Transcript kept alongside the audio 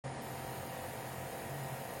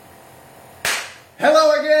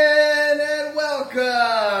Hello again and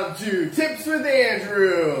welcome to Tips with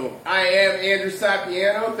Andrew. I am Andrew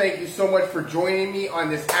Sapiano. Thank you so much for joining me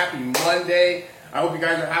on this happy Monday. I hope you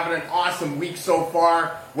guys are having an awesome week so far.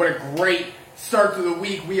 What a great start to the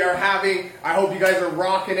week we are having. I hope you guys are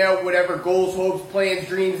rocking out whatever goals, hopes, plans,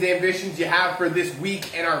 dreams, ambitions you have for this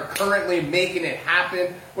week and are currently making it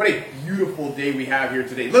happen. What a beautiful day we have here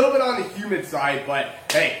today. A little bit on the humid side, but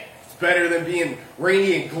hey, better than being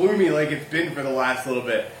rainy and gloomy like it's been for the last little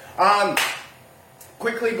bit.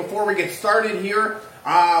 Quickly, before we get started here,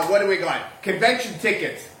 what do we got? Convention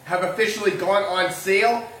tickets have officially gone on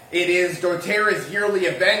sale. It is doTERRA's yearly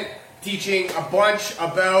event teaching a bunch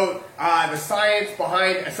about the science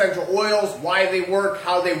behind essential oils, why they work,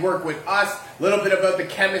 how they work with us, a little bit about the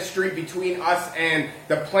chemistry between us and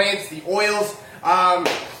the plants, the oils,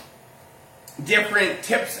 different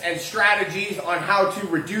tips and strategies on how to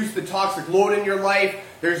reduce the toxic load in your life.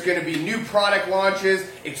 There's going to be new product launches,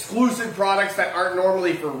 exclusive products that aren't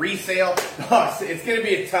normally for resale. It's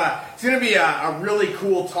going to be a really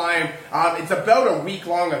cool time. It's about a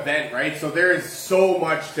week-long event, right? So there is so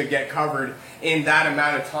much to get covered in that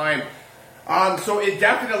amount of time. So it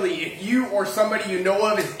definitely, if you or somebody you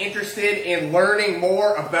know of is interested in learning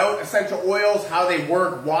more about essential oils, how they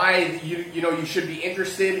work, why you should be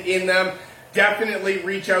interested in them, definitely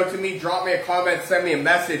reach out to me, drop me a comment, send me a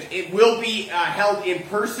message. It will be held in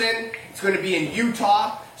person. It's going to be in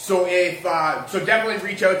Utah. So so definitely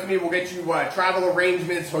reach out to me. We'll get you travel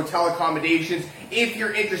arrangements, hotel accommodations if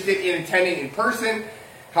you're interested in attending in person.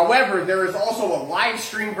 However, there is also a live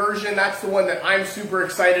stream version. That's the one that I'm super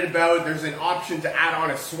excited about. There's an option to add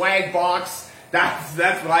on a swag box. That's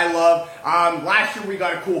what I love. Last year we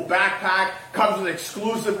got a cool backpack. Comes with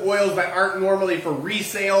exclusive oils that aren't normally for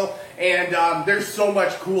resale. And there's so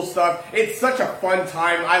much cool stuff. It's such a fun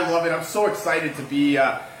time. I love it. I'm so excited to be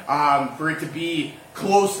for it to be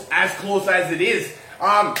close as it is.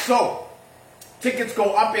 So tickets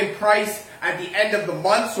go up in price at the end of the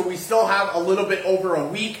month. So we still have a little bit over a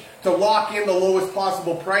week to lock in the lowest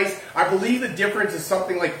possible price. I believe the difference is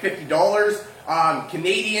something like $50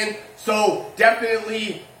 Canadian. So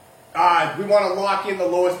definitely we want to lock in the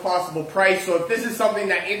lowest possible price. So if this is something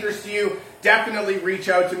that interests you, definitely reach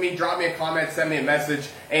out to me, drop me a comment, send me a message,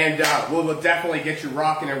 and we'll definitely get you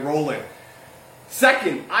rocking and rolling.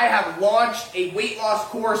 Second, I have launched a weight loss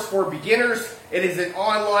course for beginners. It is an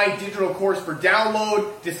online digital course for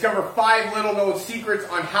download. Discover 5 little known secrets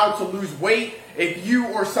on how to lose weight. If you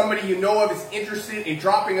or somebody you know of is interested in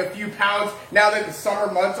dropping a few pounds now that the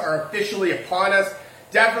summer months are officially upon us,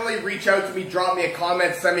 definitely reach out to me, drop me a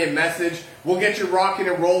comment, send me a message. We'll get you rocking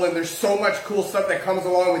and rolling. There's so much cool stuff that comes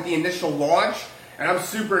along with the initial launch, and I'm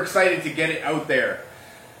super excited to get it out there.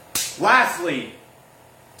 Lastly,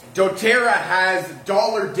 doTERRA has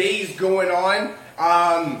dollar days going on.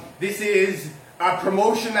 This is a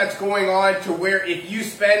promotion that's going on to where if you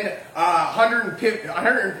spend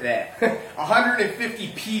 150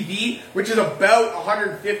 PV, which is about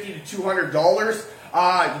 $150 to $200,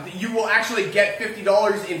 you will actually get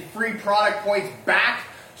 $50 in free product points back.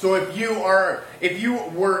 So if you were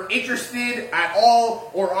interested at all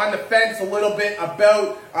or on the fence a little bit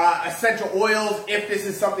about essential oils, if this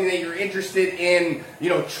is something that you're interested in,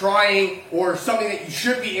 trying, or something that you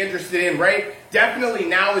should be interested in, right? Definitely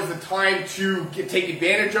now is the time to take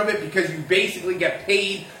advantage of it, because you basically get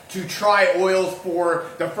paid to try oils for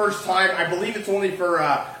the first time. I believe it's only for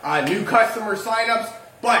new customer signups,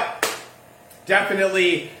 but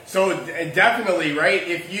definitely, right?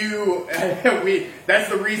 If you, that's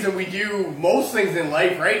the reason we do most things in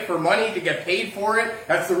life, right? For money, to get paid for it.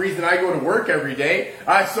 That's the reason I go to work every day.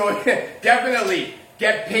 So definitely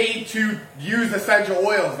get paid to use essential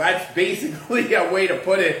oils. That's basically a way to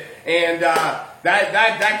put it. And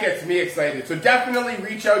that gets me excited. So definitely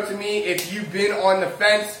reach out to me if you've been on the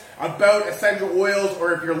fence about essential oils,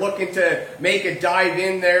 or if you're looking to make a dive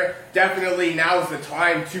in there. Definitely now's the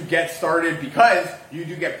time to get started, because you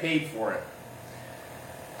do get paid for it.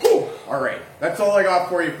 Whew. All right, that's all I got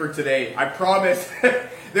for you for today. I promise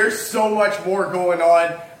there's so much more going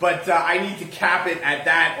on, but I need to cap it at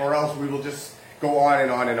that, or else we will just go on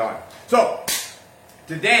and on and on. So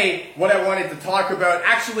today, what I wanted to talk about,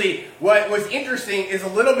 actually, what was interesting is a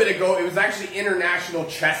little bit ago, it was actually International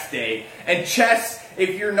Chess Day. And chess,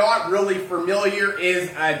 if you're not really familiar, is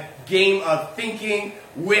a game of thinking,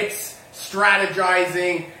 wits,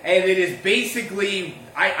 strategizing, and it is basically,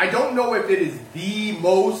 I don't know if it is the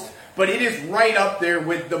most, but it is right up there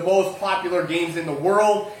with the most popular games in the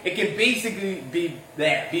world. It can basically be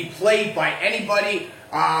played by anybody,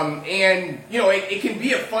 and it can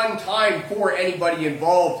be a fun time for anybody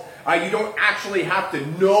involved. You don't actually have to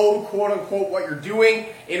know, quote unquote, what you're doing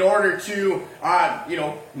in order to,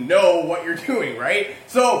 know what you're doing, right?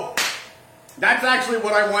 So that's actually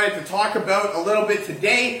what I wanted to talk about a little bit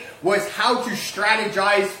today, was how to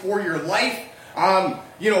strategize for your life.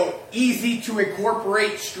 Easy to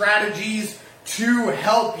incorporate strategies to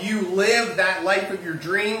help you live that life of your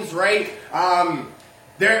dreams, right?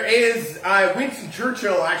 There is, Winston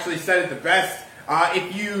Churchill actually said it the best.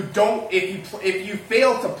 If you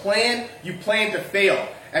fail to plan, you plan to fail.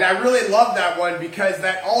 And I really love that one, because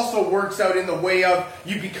that also works out in the way of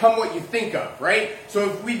you become what you think of, right? So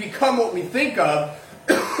if we become what we think of,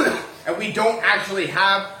 and we don't actually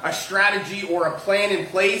have a strategy or a plan in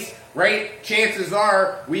place, right, chances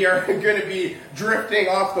are we are going to be drifting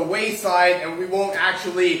off the wayside, and we won't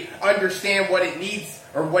actually understand what it needs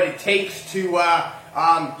or what it takes to,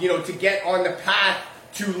 to get on the path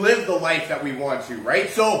to live the life that we want to, right?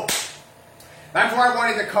 So that's why I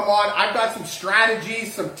wanted to come on. I've got some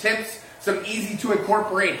strategies, some tips, some easy to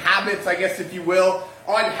incorporate habits, I guess, if you will,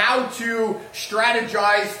 on how to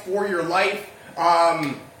strategize for your life,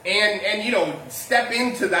 and step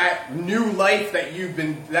into that new life that you've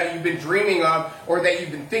been dreaming of, or that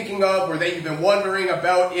you've been thinking of, or that you've been wondering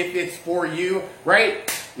about if it's for you,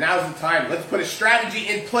 right? Now's the time. Let's put a strategy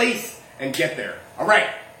in place and get there. All right.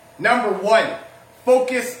 Number 1,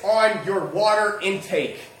 focus on your water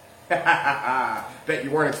intake. Bet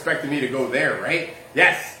you weren't expecting me to go there, right?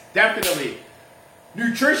 Yes, definitely.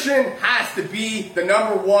 Nutrition has to be the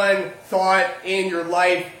number 1 thought in your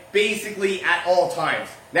life, basically at all times.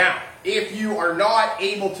 Now, if you are not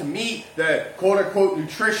able to meet the quote-unquote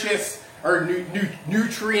nutritious or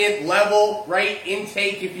nutrient level, right,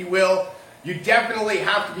 intake, if you will, you definitely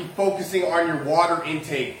have to be focusing on your water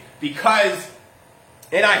intake, because,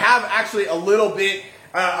 and I have actually a little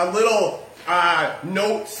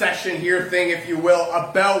note session here thing, if you will,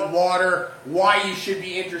 about water, why you should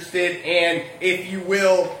be interested, and if you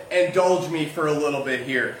will, indulge me for a little bit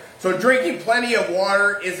here. So drinking plenty of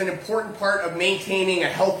water is an important part of maintaining a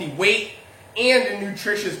healthy weight and a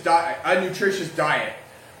nutritious diet.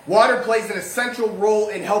 Water plays an essential role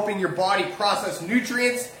in helping your body process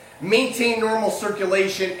nutrients, maintain normal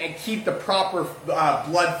circulation, and keep the proper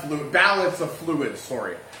balance of fluids.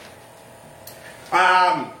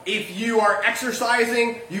 If you are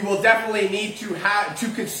exercising, you will definitely need to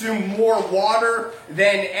consume more water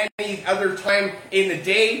than any other time in the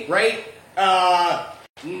day, right?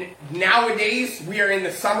 Nowadays, we are in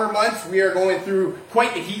the summer months. We are going through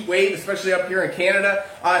quite the heat wave, especially up here in Canada.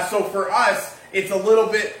 So for us, it's a little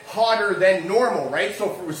bit hotter than normal, right?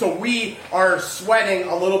 So we are sweating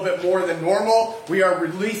a little bit more than normal. We are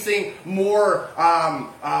releasing more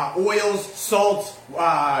oils, salts,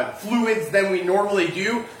 fluids than we normally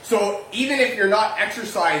do. So even if you're not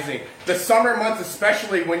exercising, the summer months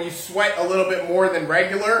especially, when you sweat a little bit more than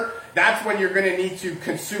regular, that's when you're going to need to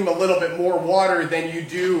consume a little bit more water than you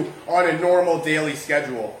do on a normal daily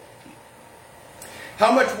schedule.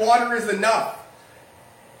 How much water is enough?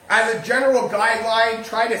 As a general guideline,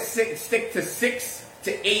 try to stick to 6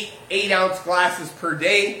 to 8 ounce glasses per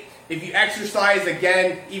day. If you exercise,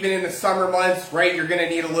 again, even in the summer months, right, you're going to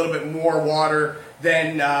need a little bit more water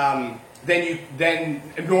than normal,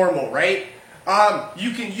 right?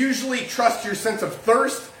 You can usually trust your sense of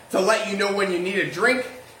thirst to let you know when you need a drink.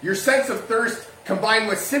 Your sense of thirst, combined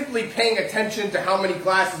with simply paying attention to how many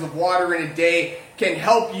glasses of water in a day, can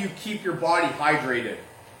help you keep your body hydrated.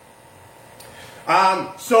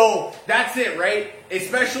 So that's it, right?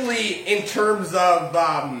 Especially in terms of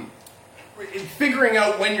figuring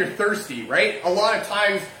out when you're thirsty, right? A lot of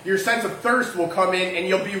times your sense of thirst will come in, and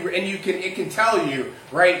it can tell you,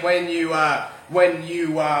 right,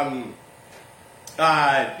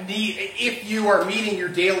 if you are meeting your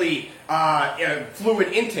daily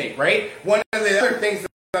fluid intake, right? One of the other things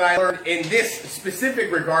that I learned in this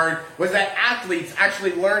specific regard was that athletes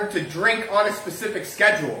actually learn to drink on a specific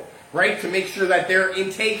schedule, right? To make sure that they're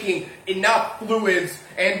intaking enough fluids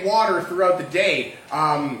and water throughout the day.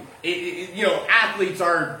 Athletes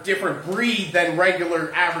are a different breed than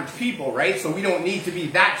regular average people, right? So we don't need to be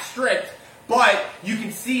that strict. But you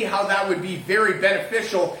can see how that would be very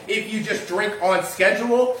beneficial if you just drink on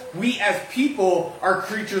schedule. We as people are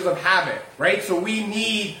creatures of habit, right? So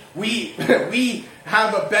we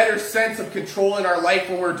have a better sense of control in our life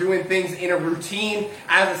when we're doing things in a routine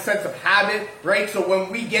as a sense of habit, right? So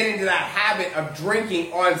when we get into that habit of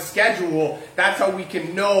drinking on schedule, that's how we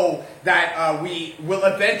can know that we will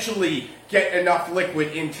eventually get enough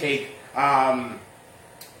liquid intake, throughout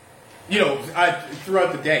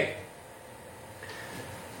the day.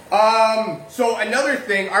 So another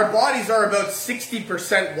thing, our bodies are about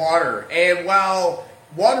 60% water, and while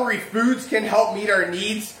watery foods can help meet our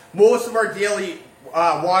needs. Most of our daily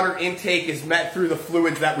water intake is met through the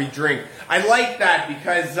fluids that we drink. I like that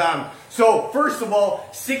because, so first of all,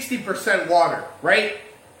 60% water, right?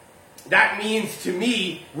 That means to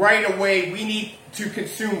me, right away, we need to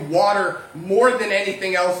consume water more than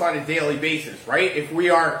anything else on a daily basis, right? If we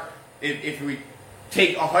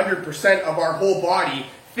take 100% of our whole body,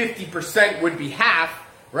 50% would be half,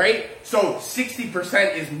 right? So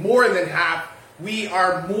 60% is more than half. We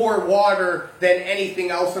are more water than anything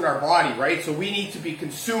else in our body, right? So we need to be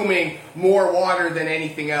consuming more water than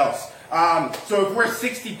anything else. So if we're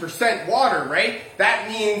 60% water, right, that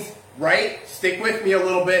means, right, stick with me a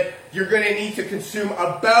little bit, you're going to need to consume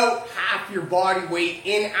about half your body weight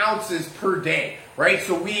in ounces per day, right?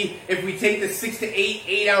 So if we take the 6 to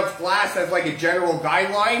 8 ounce glass as like a general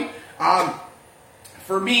guideline,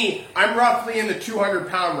 for me, I'm roughly in the 200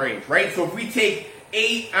 pound range, right? So if we take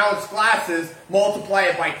 8 ounce glasses, multiply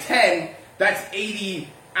it by 10, that's 80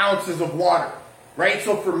 ounces of water, right?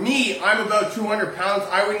 So for me, I'm about 200 pounds.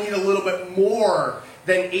 I would need a little bit more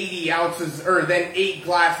than 80 ounces, or than 8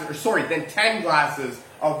 glasses, or sorry, than 10 glasses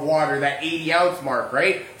of water, that 80 ounce mark,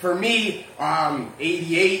 right? For me,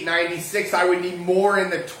 88, 96, I would need more in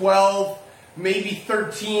the 12, maybe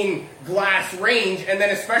 13 glass range, and then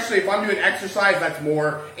especially if I'm doing exercise, that's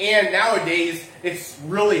more, and nowadays, it's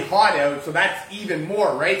really hot out, so that's even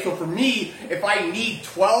more, right? So for me, if I need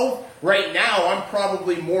 12, right now, I'm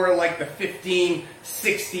probably more like the 15,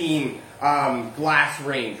 16 glass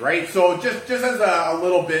range, right? So just as a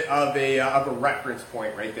little bit of a reference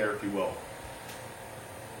point right there, if you will.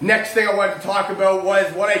 Next thing I wanted to talk about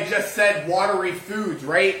was what I just said, watery foods,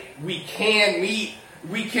 right? We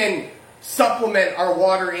can supplement our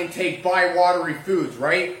water intake by watery foods,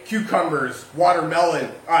 right? Cucumbers,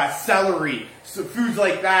 watermelon, celery, so foods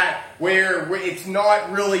like that where it's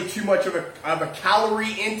not really too much of a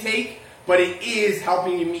calorie intake, but it is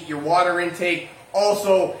helping you meet your water intake.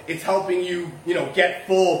 Also, it's helping you, get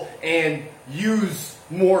full and use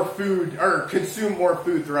more food or consume more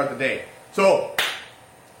food throughout the day. So,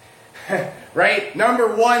 right?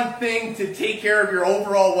 Number one thing to take care of your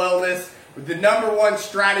overall wellness, the number one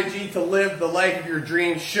strategy to live the life of your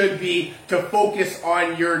dreams should be to focus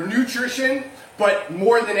on your nutrition, but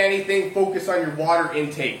more than anything, focus on your water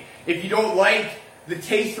intake. If you don't like the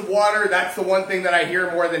taste of water, that's the one thing that I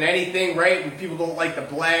hear more than anything, right? When people don't like the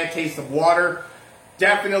bland taste of water,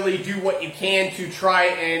 definitely do what you can to try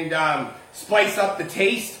and spice up the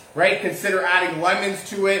taste, right? Consider adding lemons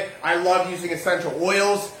to it. I love using essential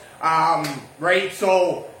oils, right?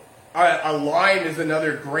 So a lime is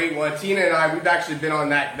another great one. Tina and I, we've actually been on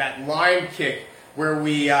that lime kick where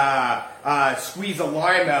we squeeze a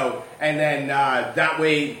lime out, and then that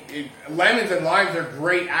way, lemons and limes are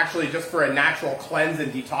great actually just for a natural cleanse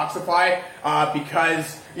and detoxify,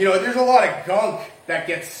 because there's a lot of gunk that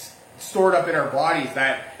gets stored up in our bodies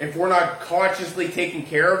that if we're not consciously taking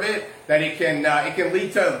care of it, that it can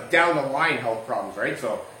lead to down the line health problems, right? So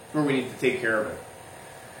that's where we need to take care of it.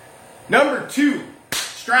 Number 2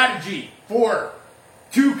 strategy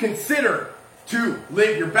to consider to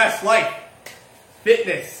live your best life: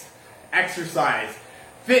 fitness, exercise.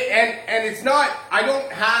 And it's not, I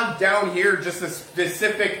don't have down here just a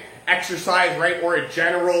specific exercise, right, or a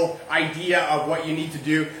general idea of what you need to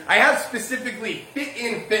do. I have specifically fit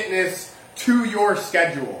in fitness to your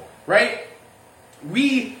schedule, right?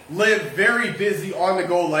 We live very busy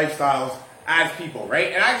on-the-go lifestyles as people,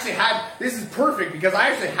 right? And I actually this is perfect because I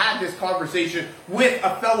actually had this conversation with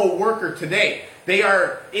a fellow worker today. They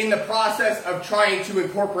are in the process of trying to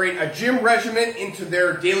incorporate a gym regimen into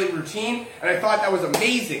their daily routine, and I thought that was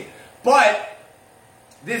amazing. But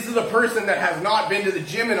this is a person that has not been to the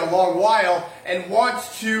gym in a long while and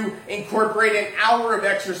wants to incorporate an hour of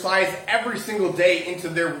exercise every single day into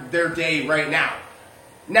their day right now.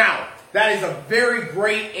 Now, that is a very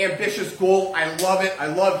great, ambitious goal. I love it. I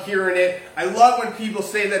love hearing it. I love when people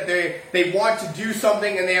say that they want to do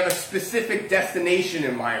something and they have a specific destination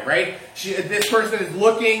in mind, right? This person is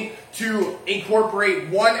looking to incorporate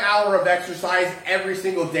 1 hour of exercise every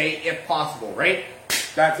single day if possible, right?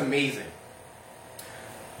 That's amazing.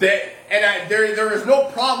 There is no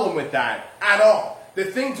problem with that at all. The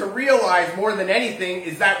thing to realize more than anything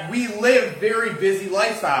is that we live very busy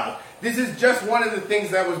lifestyles. This is just one of the things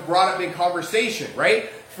that was brought up in conversation, right?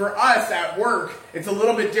 For us at work, it's a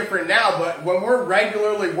little bit different now, but when we're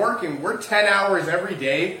regularly working, we're 10 hours every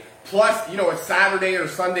day, plus, a Saturday or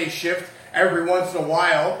Sunday shift every once in a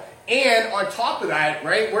while. And on top of that,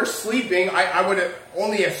 right, we're sleeping. I would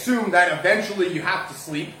only assume that eventually you have to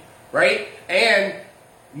sleep, right? And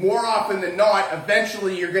more often than not,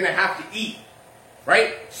 eventually you're going to have to eat,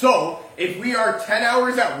 right? So if we are 10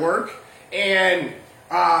 hours at work and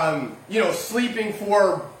sleeping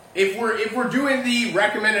for, if we're doing the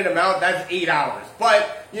recommended amount, that's 8 hours.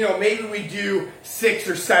 But maybe we do 6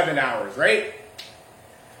 or 7 hours, right?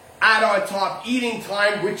 Add on top eating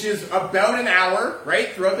time, which is about an hour, right,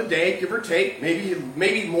 throughout the day, give or take,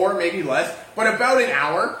 maybe more, maybe less, but about an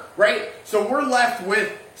hour, right? So we're left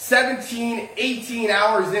with 17, 18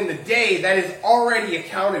 hours in the day that is already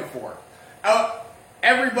accounted for.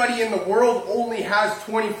 Everybody in the world only has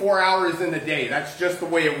 24 hours in the day. That's just the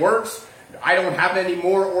way it works. I don't have any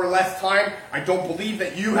more or less time. I don't believe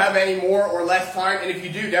that you have any more or less time. And if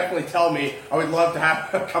you do, definitely tell me. I would love to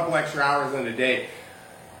have a couple extra hours in a day.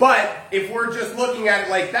 But if we're just looking at it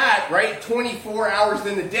like that, right, 24 hours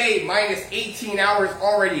in the day minus 18 hours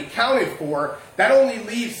already accounted for, that only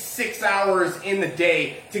leaves 6 hours in the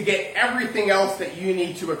day to get everything else that you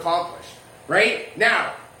need to accomplish, right?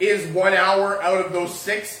 Now, is 1 hour out of those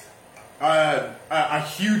 6 a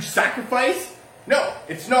huge sacrifice? No,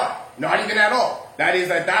 it's not. Not even at all. That is,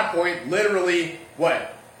 at that point, literally,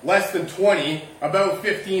 what? Less than 20, about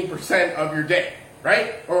 15% of your day,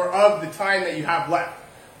 right? Or of the time that you have left.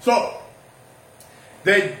 So,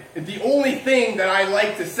 the only thing that I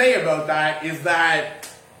like to say about that is that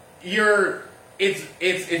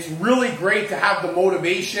it's really great to have the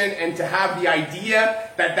motivation and to have the idea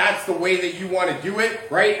that that's the way that you want to do it,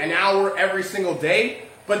 right? An hour every single day.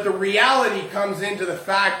 But the reality comes into the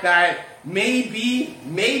fact that maybe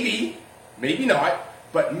not,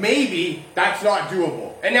 but maybe that's not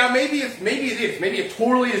doable. And now maybe it is. Maybe it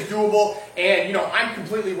totally is doable, and I'm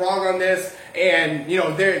completely wrong on this, and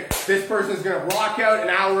this person's gonna rock out an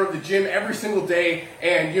hour of the gym every single day,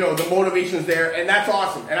 and the motivation's there, and that's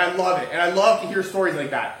awesome, and I love it, and I love to hear stories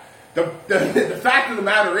like that. The fact of the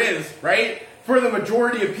matter is, right, for the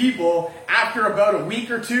majority of people, after about a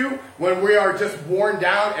week or two, when we are just worn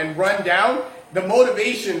down and run down, the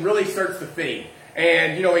motivation really starts to fade.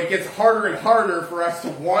 And, it gets harder and harder for us to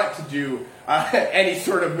want to do any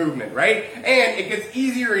sort of movement, right? And it gets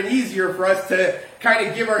easier and easier for us to kind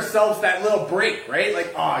of give ourselves that little break, right?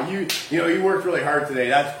 Like, you worked really hard today.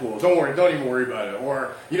 That's cool. Don't even worry about it.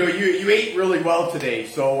 Or, you ate really well today.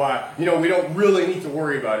 So, we don't really need to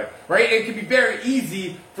worry about it, right? It can be very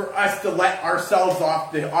easy for us to let ourselves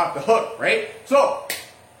off the hook, right? So,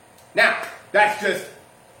 now, that's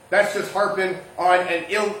just harping on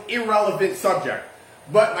an irrelevant subject.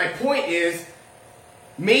 But my point is,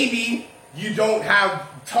 maybe you don't have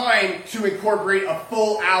time to incorporate a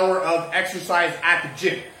full hour of exercise at the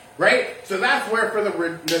gym, right? So that's where for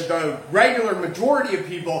the regular majority of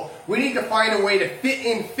people, we need to find a way to fit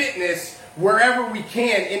in fitness wherever we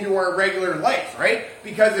can into our regular life, right?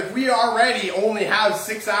 Because if we already only have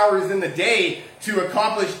 6 hours in the day to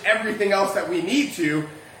accomplish everything else that we need to,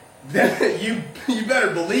 then you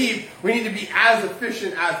better believe we need to be as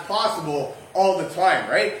efficient as possible all the time,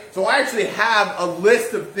 right? So I actually have a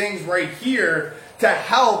list of things right here to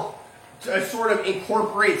help to sort of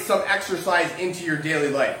incorporate some exercise into your daily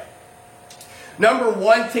life. Number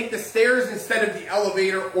 1, take the stairs instead of the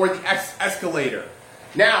elevator or the escalator.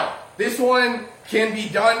 Now, this one can be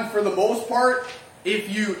done for the most part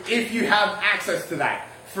if you have access to that.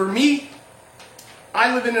 For me,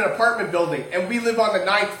 I live in an apartment building, and we live on the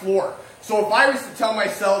 9th floor. So if I was to tell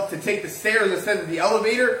myself to take the stairs instead of the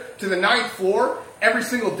elevator to the 9th floor every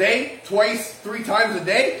single day, twice, 3 times a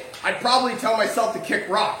day, I'd probably tell myself to kick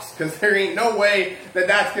rocks, because there ain't no way that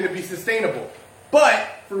that's going to be sustainable. But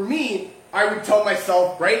for me, I would tell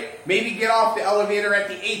myself, right, maybe get off the elevator at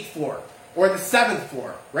the 8th floor or the 7th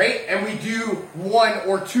floor, right? And we do 1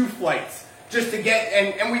 or 2 flights just to get,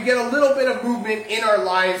 and we get a little bit of movement in our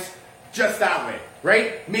lives just that way,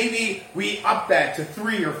 right? Maybe we up that to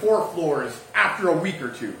 3 or 4 floors after a week or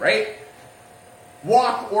 2, right?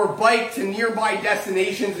 Walk or bike to nearby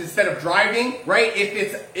destinations instead of driving, right?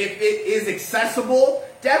 If it is accessible,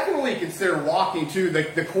 definitely consider walking to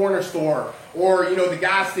the corner store or, the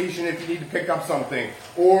gas station if you need to pick up something,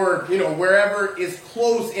 or, wherever is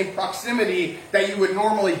close in proximity that you would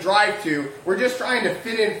normally drive to. We're just trying to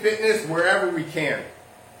fit in fitness wherever we can.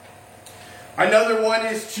 Another one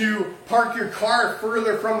is to park your car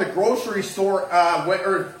further from the grocery store,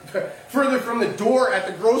 or further from the door at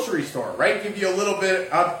the grocery store, right? Give you a little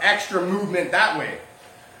bit of extra movement that way.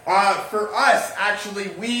 For us, actually,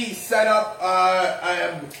 we set up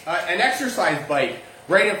an exercise bike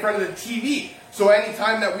right in front of the TV. So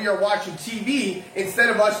anytime that we are watching TV, instead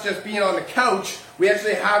of us just being on the couch, we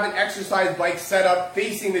actually have an exercise bike set up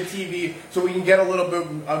facing the TV so we can get a little bit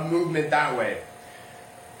of movement that way.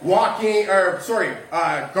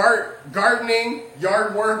 Gardening,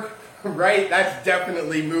 yard work, right? That's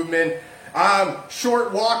definitely movement.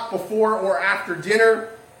 Short walk before or after dinner.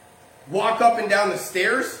 Walk up and down the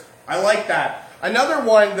stairs. I like that. Another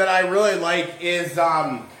one that I really like is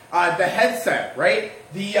the headset, right?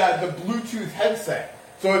 The Bluetooth headset.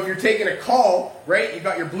 So if you're taking a call, right, you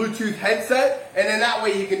got your Bluetooth headset, and then that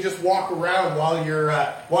way you can just walk around while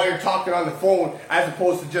you're talking on the phone, as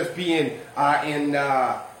opposed to just being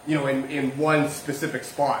in one specific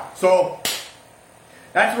spot. So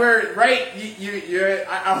that's where, right,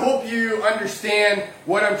 I hope you understand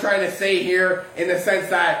what I'm trying to say here, in the sense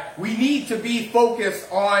that we need to be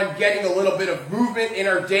focused on getting a little bit of movement in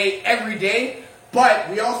our day every day, but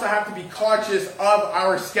we also have to be conscious of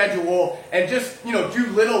our schedule and just, do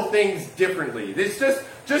little things differently. It's just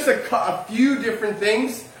a few different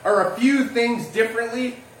things, or a few things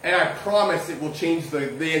differently, and I promise it will change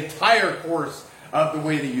the entire course of the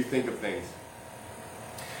way that you think of things.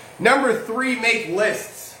 Number 3, make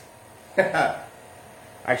lists.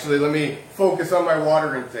 Actually, let me focus on my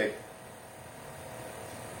water intake.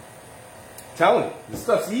 I'm telling you, this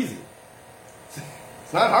stuff's easy.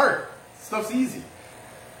 It's not hard. This stuff's easy.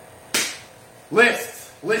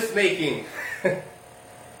 List making.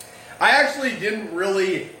 I actually didn't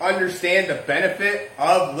really understand the benefit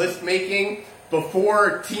of list making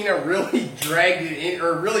before Tina really dragged it in,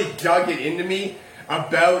 or really dug it into me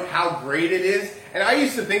about how great it is. And I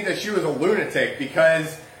used to think that she was a lunatic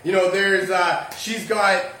because, she's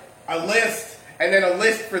got a list, and then a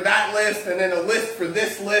list for that list, and then a list for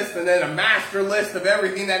this list, and then a master list of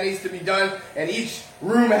everything that needs to be done. And each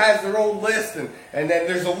room has their own list, and then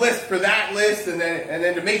there's a list for that list, and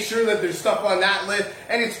then to make sure that there's stuff on that list.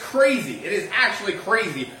 And it's crazy. It is actually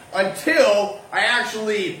crazy, until I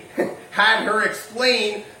actually had her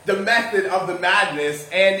explain the method of the madness,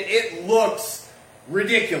 and it looks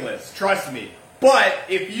ridiculous, trust me. But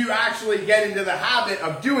if you actually get into the habit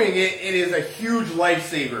of doing it, it is a huge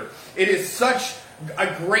lifesaver. It is such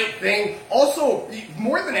a great thing. Also,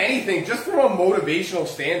 more than anything, just from a motivational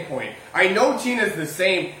standpoint, I know Tina's the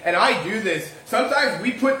same, and I do this. Sometimes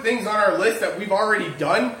we put things on our list that we've already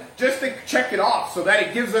done just to check it off, so that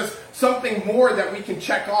it gives us something more that we can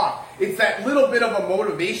check off. It's that little bit of a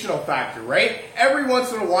motivational factor, right? Every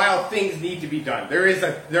once in a while, things need to be done. There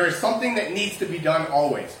is something that needs to be done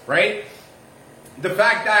always, right? The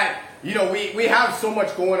fact that, we have so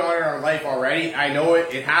much going on in our life already. I know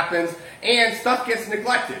it happens, and stuff gets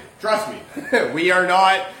neglected. Trust me. We are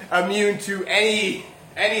not immune to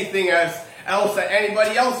anything else that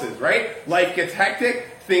anybody else is, right? Life gets hectic,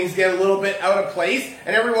 things get a little bit out of place,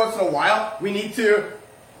 and every once in a while, we need to,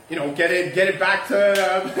 get it back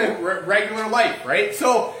to regular life, right?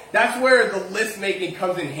 So that's where the list making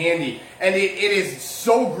comes in handy, and it is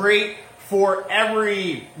so great for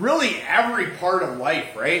really every part of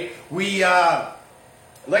life, right? We,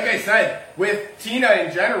 like I said, with Tina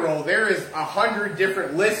in general, there is 100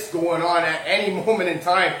 different lists going on at any moment in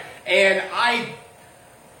time, and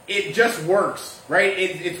it just works, right?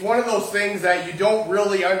 It's one of those things that you don't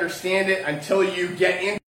really understand it until you get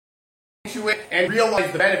into it and realize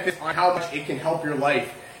the benefits on how much it can help your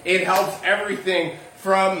life. It helps everything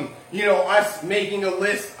from, us making a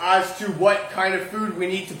list as to what kind of food we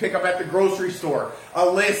need to pick up at the grocery store, a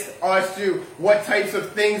list as to what types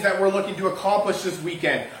of things that we're looking to accomplish this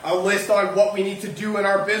weekend, a list on what we need to do in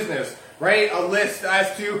our business, right? A list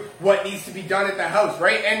as to what needs to be done at the house,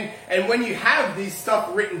 right? And when you have these stuff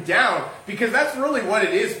written down, because that's really what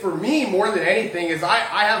it is for me more than anything, is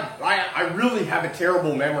I really have a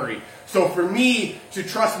terrible memory. So for me to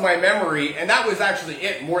trust my memory, and that was actually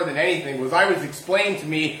it more than anything, was I was explained to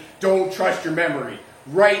me, don't trust your memory.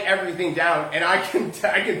 Write everything down, and I can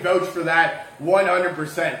vouch for that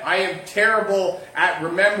 100%. I am terrible at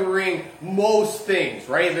remembering most things,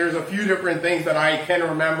 right? There's a few different things that I can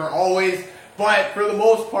remember always, but for the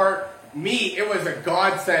most part, it was a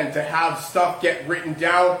godsend to have stuff get written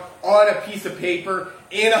down on a piece of paper,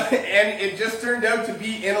 and it just turned out to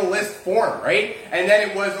be in a list form, right? And then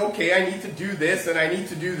it was, okay, I need to do this, and I need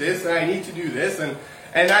to do this, and I need to do this, and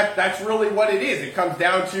that's really what it is. It comes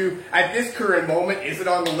down to, at this current moment, is it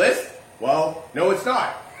on the list? Well, no, it's not.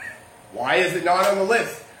 Why is it not on the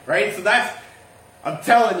list, right? So I'm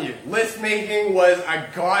telling you, list making was a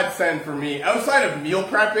godsend for me. Outside of meal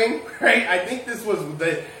prepping, right? I think this was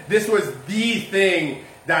the thing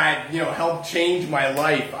that, helped change my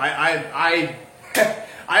life.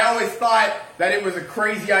 I always thought that it was a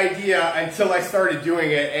crazy idea until I started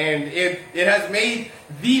doing it, and it has made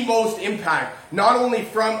the most impact, not only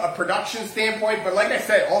from a production standpoint, but like I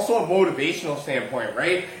said, also a motivational standpoint,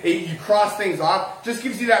 right? You cross things off, just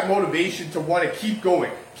gives you that motivation to want to keep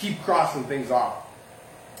going, keep crossing things off.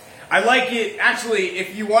 I like it, actually,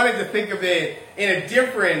 if you wanted to think of it in a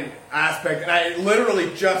different aspect, and I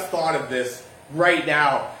literally just thought of this right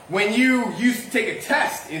now. When you used to take a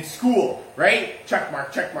test in school, right? Check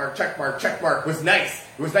mark, check mark, check mark, check mark was nice.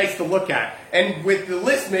 It was nice to look at. And with the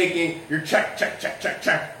list making, your check, check, check, check,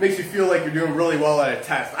 check makes you feel like you're doing really well at a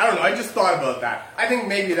test. I don't know, I just thought about that. I think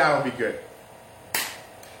maybe that'll be good.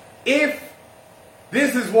 If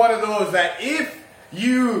this is one of those that if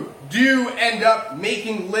you do end up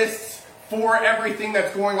making lists for everything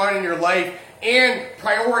that's going on in your life and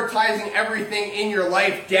prioritizing everything in your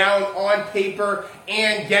life down on paper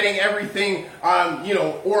and getting everything,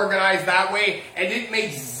 organized that way, and it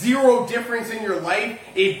makes zero difference in your life,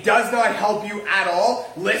 it does not help you at all,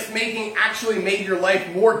 list making actually made your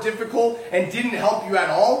life more difficult and didn't help you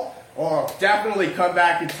at all, oh, definitely come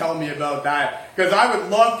back and tell me about that, because I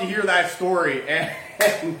would love to hear that story,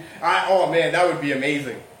 oh man, that would be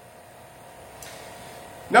amazing.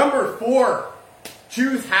 Number 4,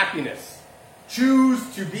 choose happiness.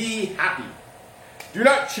 Choose to be happy. Do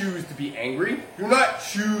not choose to be angry. Do not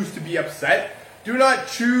choose to be upset. Do not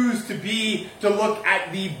choose to look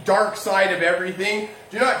at the dark side of everything.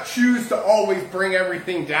 Do not choose to always bring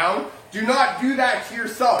everything down. Do not do that to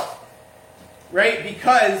yourself, right?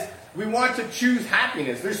 Because we want to choose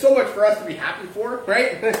happiness. There's so much for us to be happy for,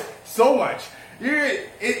 right? So much.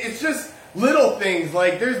 It's just little things,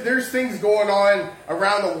 like there's things going on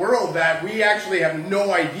around the world that we actually have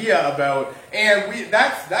no idea about, and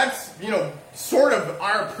that's sort of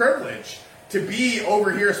our privilege to be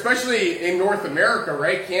over here, especially in North America,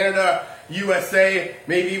 right? Canada, USA,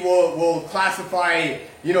 maybe we'll classify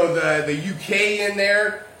the UK in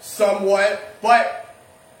there somewhat, but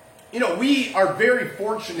we are very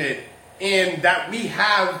fortunate in that we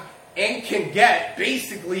have and can get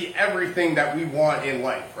basically everything that we want in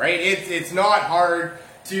life, right? It's not hard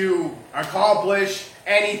to accomplish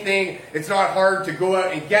anything. It's not hard to go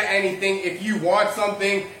out and get anything. If you want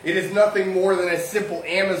something, it is nothing more than a simple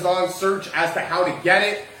Amazon search as to how to get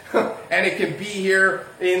it. And it can be here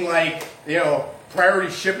in priority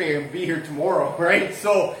shipping. It can be here tomorrow, right?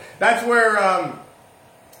 So that's where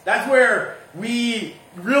we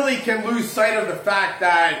really can lose sight of the fact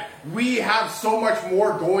that we have so much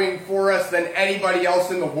more going for us than anybody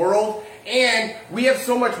else in the world, and we have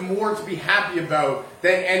so much more to be happy about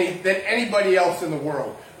than anybody else in the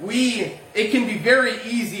world. It can be very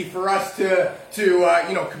easy for us to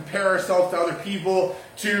compare ourselves to other people,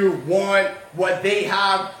 to want what they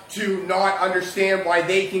have, to not understand why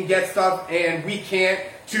they can get stuff and we can't,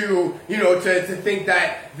 to think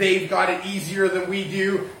that they've got it easier than we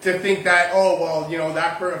do, to think that,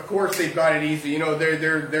 of course they've got it easy,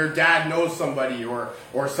 their dad knows somebody or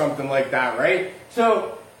something like that, right?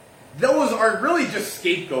 So those are really just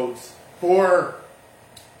scapegoats for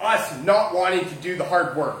us not wanting to do the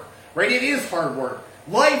hard work, right? It is hard work.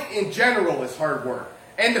 Life in general is hard work.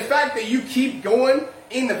 And the fact that you keep going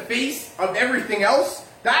in the face of everything else,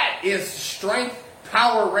 that is strength,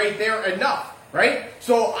 power right there enough. Right?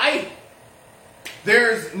 So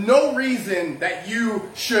there's no reason that you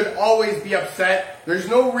should always be upset. There's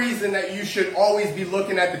no reason that you should always be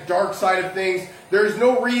looking at the dark side of things. There's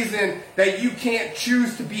no reason that you can't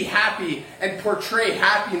choose to be happy and portray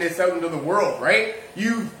happiness out into the world, right?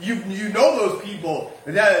 You know those people,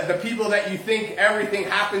 the people that you think everything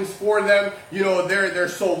happens for them. They're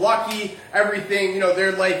so lucky. Everything,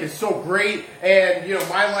 their life is so great, and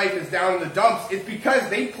my life is down in the dumps. It's because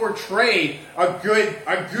they portray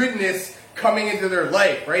a goodness coming into their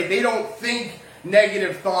life, right? They don't think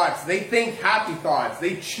negative thoughts. They think happy thoughts.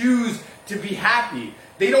 They choose to be happy.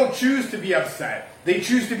 They don't choose to be upset. They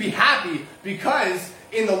choose to be happy because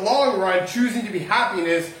in the long run, choosing to be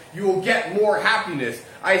happiness, you will get more happiness.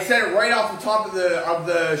 I said it right off the top of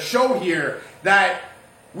the show here that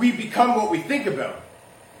we become what we think about.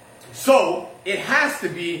 So it has to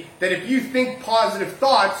be that if you think positive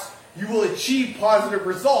thoughts, you will achieve positive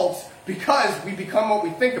results because we become what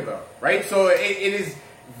we think about, right? So it is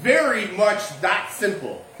very much that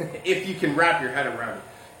simple if you can wrap your head around it.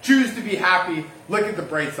 Choose to be happy. Look at the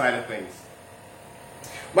bright side of things.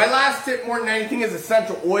 My last tip, more than anything, is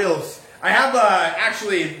essential oils. I have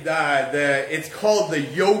it's called the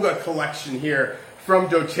Yoga Collection here from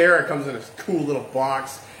doTERRA. It comes in a cool little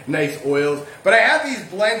box, nice oils. But I have these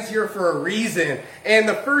blends here for a reason. And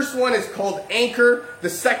the first one is called Anchor. The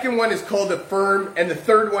second one is called Affirm. And the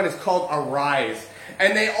third one is called Arise.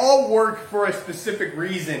 And they all work for a specific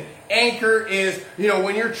reason. Anchor is,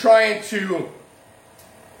 when you're trying to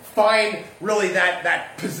find really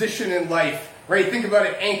that position in life right? Think about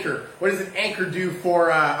an anchor. What does an anchor do for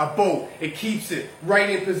a boat? It keeps it right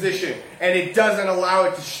in position, and it doesn't allow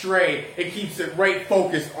it to stray. It keeps it right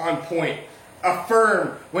focused on point.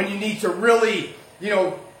 Affirm when you need to really,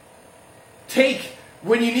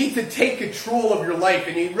 when you need to take control of your life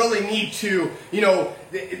and you really need to,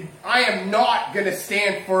 I am not going to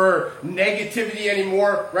stand for negativity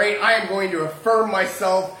anymore, right? I am going to affirm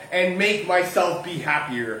myself and make myself be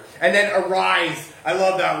happier. And then arise. I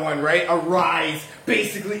love that one, right? Arise,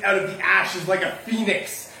 basically out of the ashes like a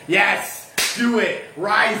phoenix. Yes, do it.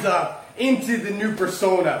 Rise up into the new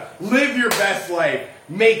persona. Live your best life.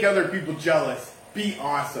 Make other people jealous. Be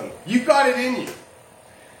awesome. You got it in you.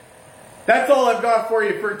 That's all I've got for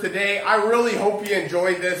you for today. I really hope you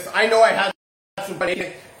enjoyed this. I know I had some fun.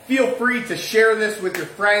 Feel free to share this with your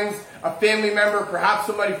friends, a family member, perhaps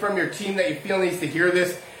somebody from your team that you feel needs to hear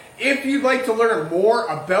this. If you'd like to learn more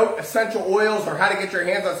about essential oils or how to get your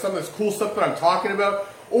hands on some of this cool stuff that I'm talking about,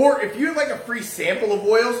 or if you'd like a free sample of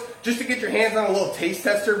oils just to get your hands on a little taste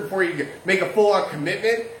tester before you make a full-on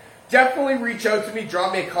commitment, definitely reach out to me,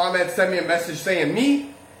 drop me a comment, send me a message saying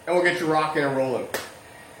me, and we'll get you rocking and rolling.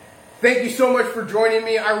 Thank you so much for joining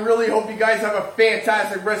me. I really hope you guys have a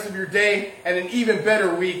fantastic rest of your day and an even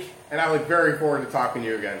better week. And I look very forward to talking to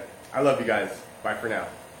you again. I love you guys. Bye for now.